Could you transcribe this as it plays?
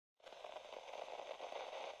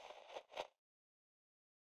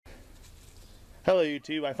Hello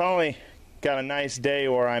YouTube, I finally got a nice day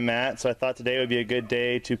where I'm at, so I thought today would be a good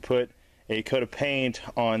day to put a coat of paint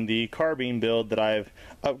on the carbine build that I've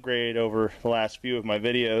upgraded over the last few of my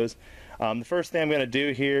videos. The first thing I'm going to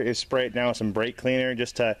do here is spray it down with some brake cleaner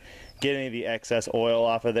just to get any of the excess oil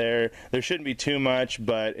off of there. There shouldn't be too much,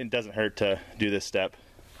 but it doesn't hurt to do this step.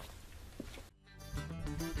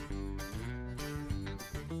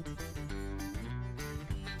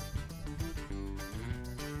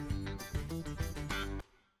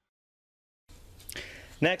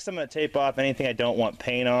 Next, I'm going to tape off anything I don't want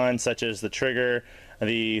paint on, such as the trigger,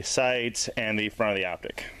 the sights, and the front of the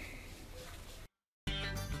optic.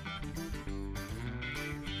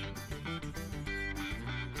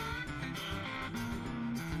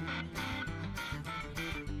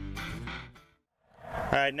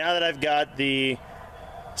 Alright, now that I've got the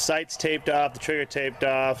sights taped off, the trigger taped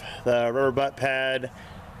off, the rubber butt pad,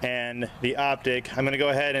 and the optic, I'm going to go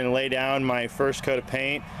ahead and lay down my first coat of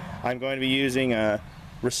paint. I'm going to be using a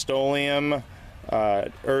Rust-Oleum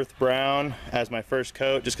earth brown as my first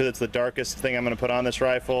coat, just because it's the darkest thing I'm going to put on this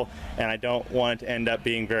rifle, and I don't want it to end up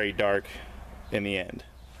being very dark in the end.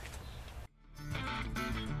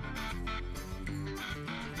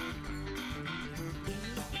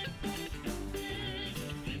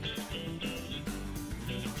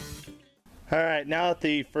 Alright, now that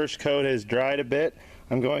the first coat has dried a bit,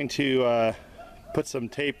 I'm going to put some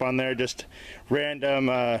tape on there, just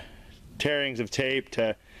random tearings of tape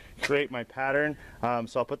to create my pattern.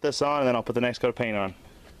 So I'll put this on and then I'll put the next coat of paint on.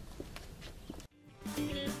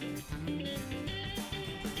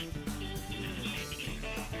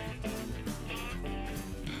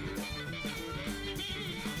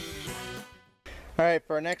 Alright,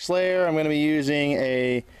 for our next layer I'm going to be using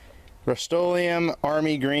a Rust-Oleum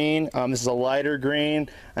Army Green. This is a lighter green,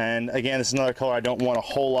 and again this is another color I don't want a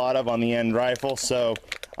whole lot of on the end rifle, so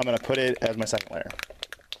I'm going to put it as my second layer.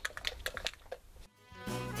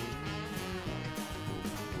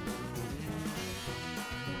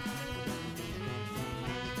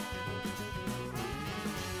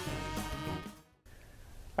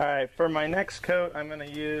 Alright, for my next coat I'm going to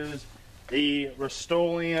use the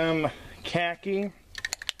Rust-Oleum Khaki.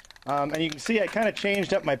 And you can see I kind of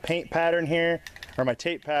changed up my paint pattern here, or my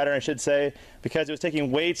tape pattern I should say, because it was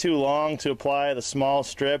taking way too long to apply the small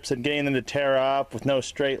strips and getting them to tear off with no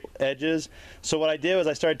straight edges. So what I did was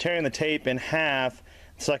I started tearing the tape in half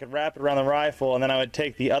so I could wrap it around the rifle, and then I would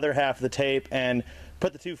take the other half of the tape and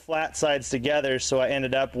put the two flat sides together, so I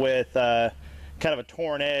ended up with kind of a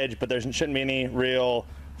torn edge, but there shouldn't be any real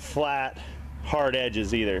flat, hard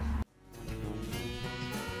edges either.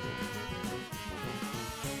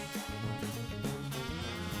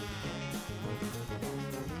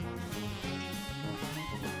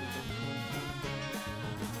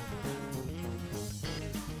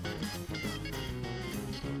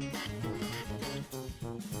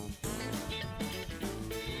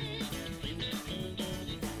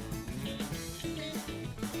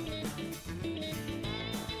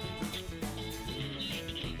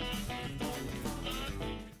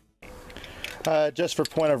 Just for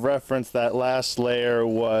point of reference, that last layer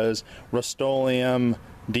was Rust-Oleum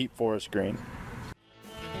Deep Forest Green.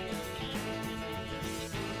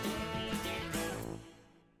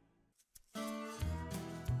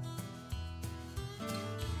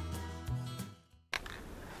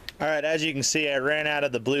 Alright, as you can see I ran out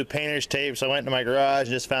of the blue painter's tape, so I went into my garage and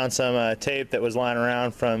just found some tape that was lying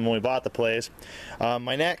around from when we bought the place.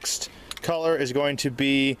 My next color is going to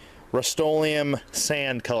be Rust-Oleum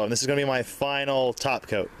Sand color. This is going to be my final top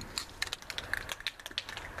coat.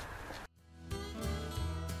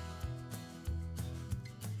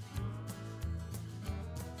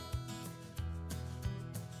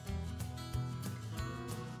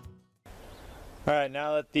 Alright,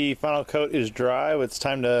 now that the final coat is dry, it's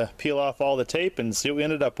time to peel off all the tape and see what we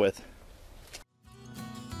ended up with.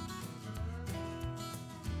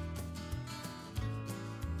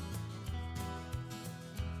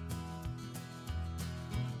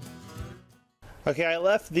 Okay, I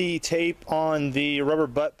left the tape on the rubber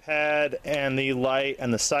butt pad and the light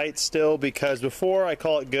and the sights still, because before I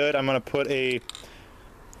call it good, I'm going to put a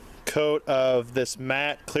coat of this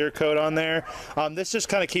matte clear coat on there. This just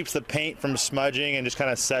kind of keeps the paint from smudging and just kind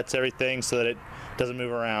of sets everything so that it doesn't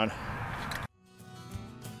move around.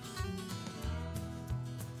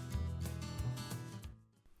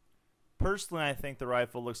 Personally, I think the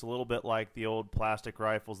rifle looks a little bit like the old plastic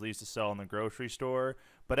rifles they used to sell in the grocery store,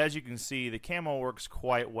 but as you can see, the camo works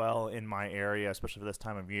quite well in my area, especially for this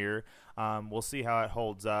time of year. We'll see how it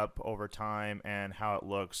holds up over time and how it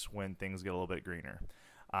looks when things get a little bit greener.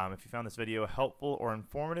 If you found this video helpful or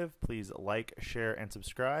informative, please like, share, and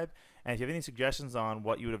subscribe. And if you have any suggestions on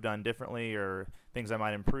what you would have done differently or things I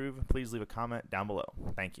might improve, please leave a comment down below.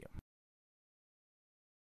 Thank you.